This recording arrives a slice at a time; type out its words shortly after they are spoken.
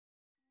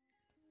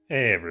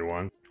Hey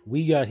everyone.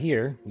 We got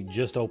here, we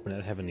just opened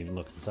it, haven't even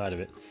looked inside of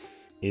it,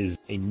 is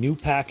a new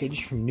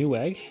package from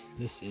Newegg.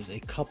 This is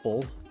a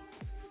couple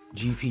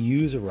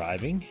GPUs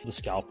arriving. The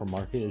scalper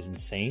market is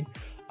insane.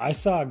 I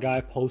saw a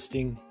guy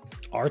posting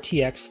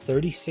RTX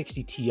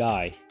 3060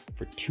 Ti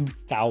for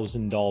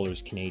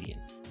 $2,000 Canadian.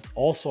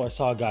 Also, I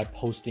saw a guy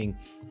posting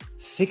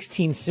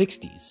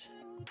 1660s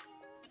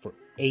for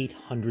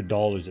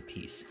 $800 a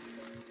piece.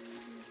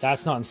 If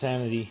that's not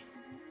insanity,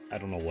 I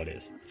don't know what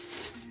is.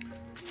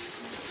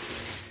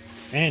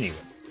 Anyway,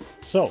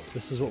 so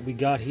this is what we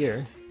got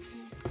here.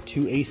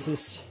 Two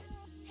Asus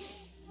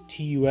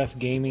TUF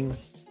Gaming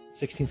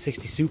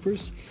 1660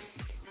 Supers.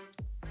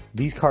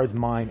 These cards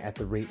mine at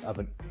the rate of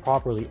a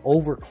properly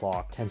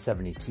overclocked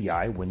 1070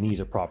 Ti when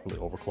these are properly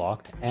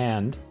overclocked,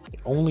 and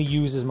it only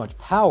uses as much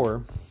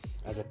power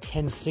as a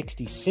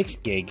 1060 6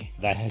 gig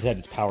that has had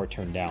its power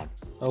turned down.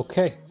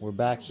 Okay, we're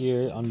back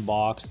here,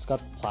 unboxed. It's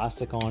got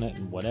plastic on it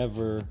and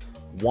whatever.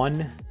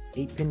 One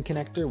 8-pin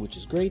connector, which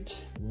is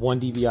great. One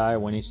DVI,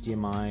 one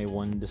HDMI,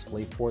 one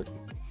display port.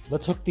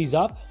 Let's hook these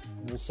up.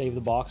 We'll save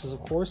the boxes,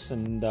 of course,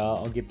 and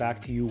I'll get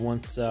back to you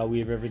once we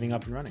have everything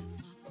up and running.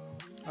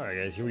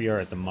 Alright guys, here we are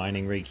at the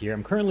mining rig here.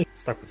 I'm currently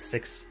stuck with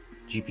 6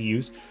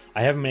 GPUs.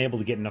 I haven't been able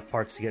to get enough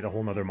parts to get a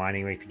whole nother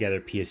mining rig together,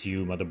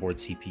 PSU, motherboard,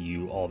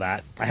 CPU, all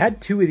that. I had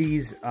 2 of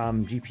these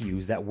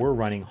GPUs that were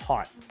running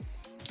hot.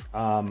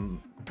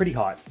 Pretty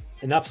hot.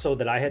 Enough so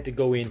that I had to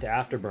go into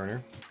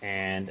Afterburner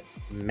and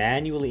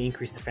manually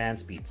increase the fan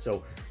speed.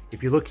 So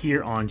if you look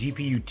here on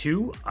GPU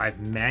 2, I've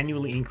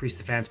manually increased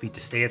the fan speed to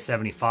stay at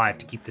 75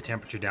 to keep the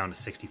temperature down to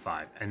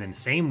 65. And then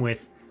same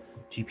with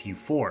GPU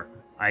 4.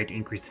 I had to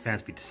increase the fan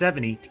speed to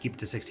 70 to keep it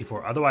to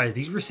 64. Otherwise,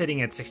 these were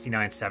sitting at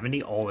 69,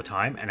 70 all the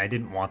time, and I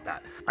didn't want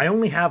that. I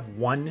only have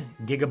 1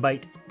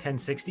 gigabyte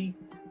 1060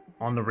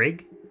 on the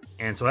rig,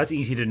 and so that's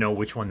easy to know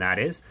which one that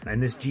is.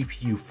 And this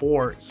GPU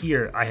 4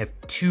 here, I have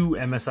 2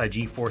 MSI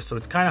G4, so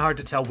it's kind of hard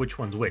to tell which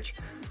one's which.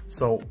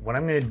 So what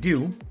I'm gonna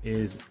do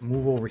is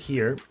move over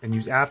here and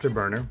use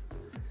Afterburner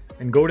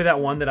and go to that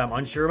one that I'm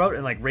unsure about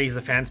and like raise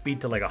the fan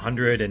speed to like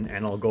 100, and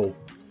I'll go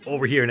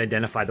over here and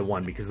identify the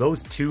one, because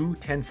those 2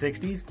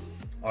 1060s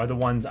are the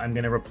ones I'm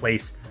gonna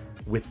replace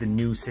with the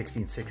new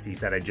 1660s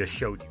that I just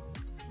showed you.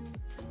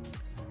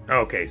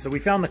 Okay, so we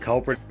found the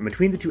culprit.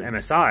 Between the 2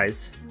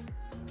 MSIs,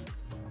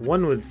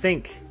 one would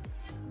think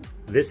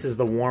this is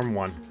the warm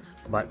one,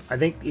 but I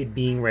think it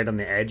being right on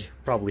the edge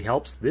probably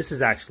helps. This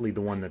is actually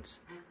the one that's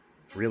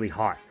really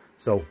hot.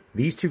 So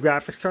these 2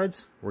 graphics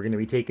cards, we're going to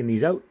be taking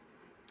these out,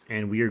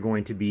 and we are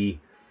going to be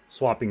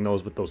swapping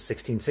those with those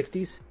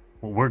 1660s.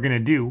 What we're going to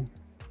do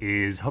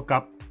is hook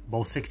up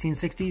both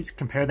 1660s,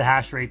 compare the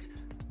hash rates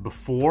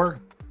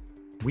before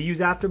we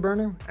use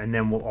Afterburner, and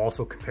then we'll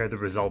also compare the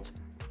results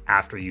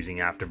after using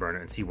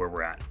Afterburner and see where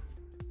we're at.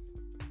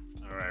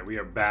 Alright, we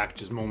are back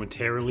just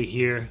momentarily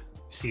here.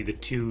 See the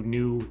 2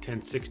 new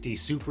 1060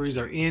 Supers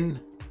are in.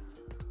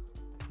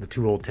 The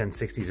 2 old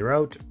 1060s are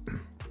out. What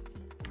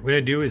I'm going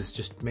to do is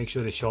just make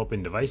sure they show up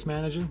in Device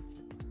Manager.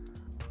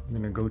 I'm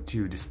going to go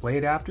to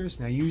Display Adapters.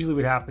 Now usually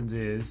what happens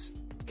is,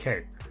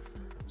 okay,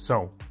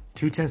 so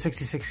 2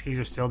 1066 keys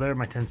are still there,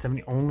 my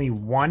 1070, only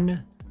 1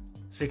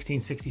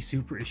 1660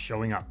 Super is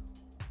showing up.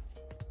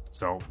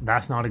 So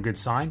that's not a good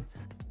sign.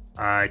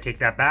 I take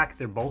that back,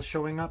 they're both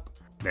showing up.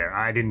 There,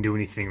 I didn't do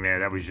anything there,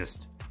 that was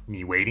just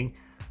me waiting.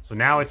 So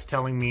now it's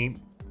telling me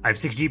I have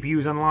 6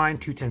 GPUs online,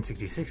 2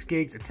 1066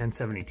 gigs, a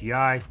 1070 Ti, 2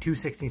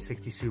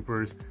 1660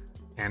 Supers,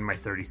 and my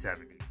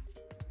 3070.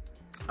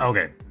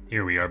 Okay,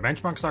 here we are.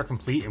 Benchmarks are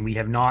complete, and we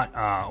have not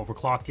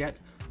overclocked yet.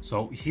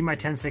 So you see my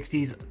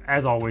 1060s,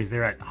 as always,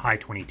 they're at high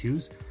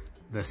 22s.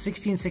 The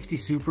 1660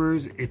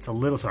 Supers, it's a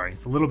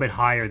little bit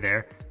higher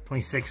there,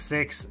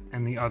 26.6,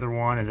 and the other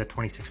one is at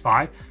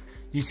 26.5.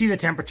 You see the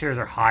temperatures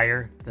are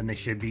higher than they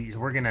should be, so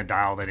we're gonna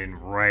dial that in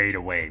right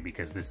away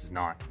because this is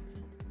not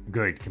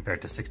good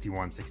compared to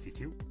 61,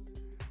 62.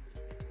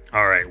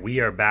 All right, we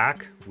are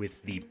back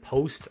with the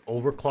post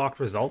overclocked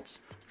results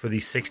for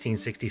these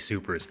 1660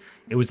 Supers.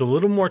 It was a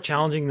little more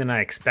challenging than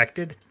I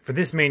expected for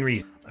this main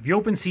reason. If you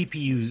open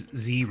CPU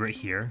Z right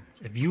here,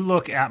 if you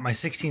look at my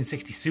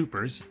 1660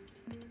 Supers,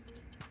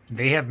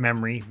 they have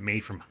memory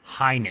made from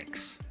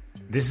Hynix.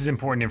 This is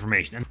important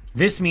information. And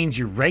this means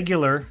your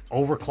regular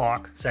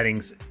overclock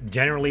settings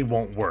generally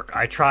won't work.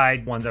 I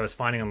tried ones I was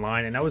finding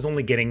online, and I was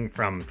only getting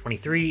from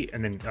 23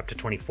 and then up to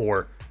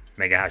 24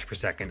 megahash per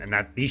second,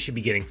 and these should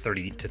be getting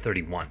 30 to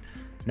 31.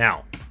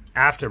 Now,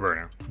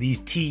 Afterburner,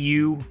 these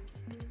TU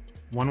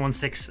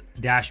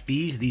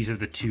 116-Bs, these are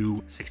the 2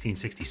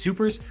 1660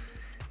 Supers.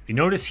 If you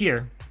notice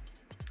here,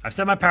 I've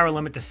set my power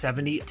limit to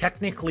 70.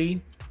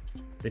 Technically,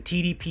 the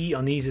TDP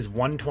on these is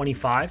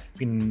 125. You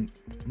can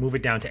move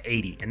it down to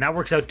 80, and that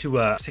works out to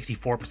a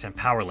 64%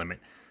 power limit.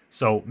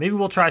 So maybe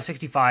we'll try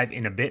 65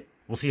 in a bit.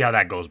 We'll see how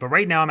that goes. But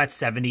right now I'm at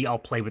 70. I'll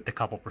play with the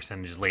couple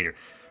percentages later.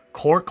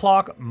 Core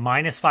clock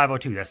minus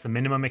 502, that's the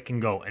minimum it can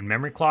go. And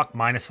memory clock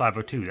minus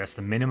 502, that's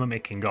the minimum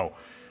it can go.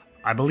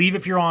 I believe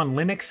if you're on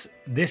Linux,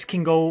 this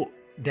can go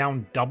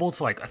down double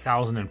to like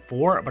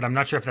 1004, but I'm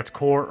not sure if that's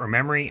core or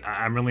memory.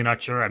 I'm really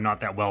not sure. I'm not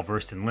that well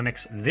versed in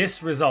Linux.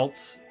 This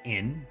results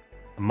in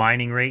a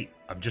mining rate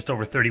of just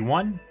over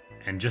 31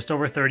 and just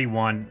over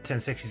 31.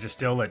 1060s are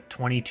still at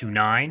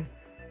 22.9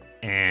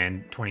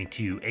 and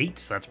 22.8,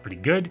 so that's pretty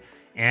good.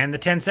 And the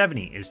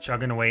 1070 is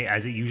chugging away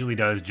as it usually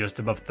does, just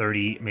above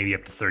 30, maybe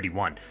up to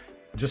 31.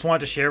 Just wanted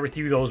to share with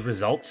you those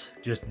results.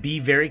 Just be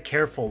very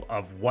careful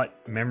of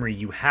what memory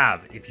you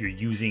have if you're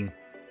using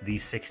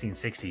these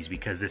 1660s,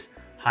 because this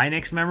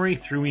Hynix memory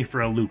threw me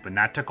for a loop, and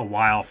that took a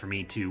while for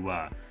me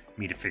to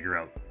figure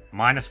out.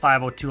 Minus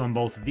 502 on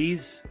both of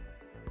these,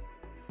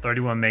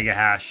 31 mega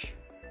hash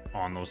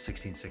on those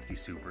 1660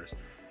 Supers.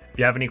 If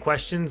you have any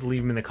questions,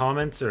 leave them in the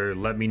comments or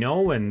let me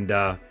know. And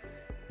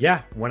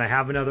yeah, when I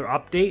have another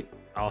update,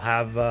 I'll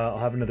have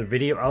another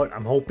video out.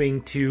 I'm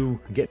hoping to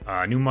get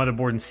a new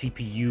motherboard and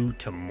CPU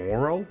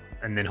tomorrow,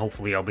 and then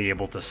hopefully I'll be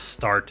able to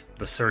start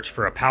the search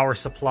for a power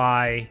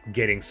supply,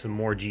 getting some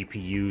more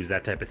GPUs,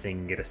 that type of thing,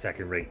 and get a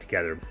second rig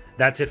together.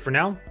 That's it for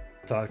now.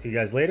 Talk to you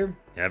guys later.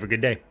 Have a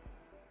good day.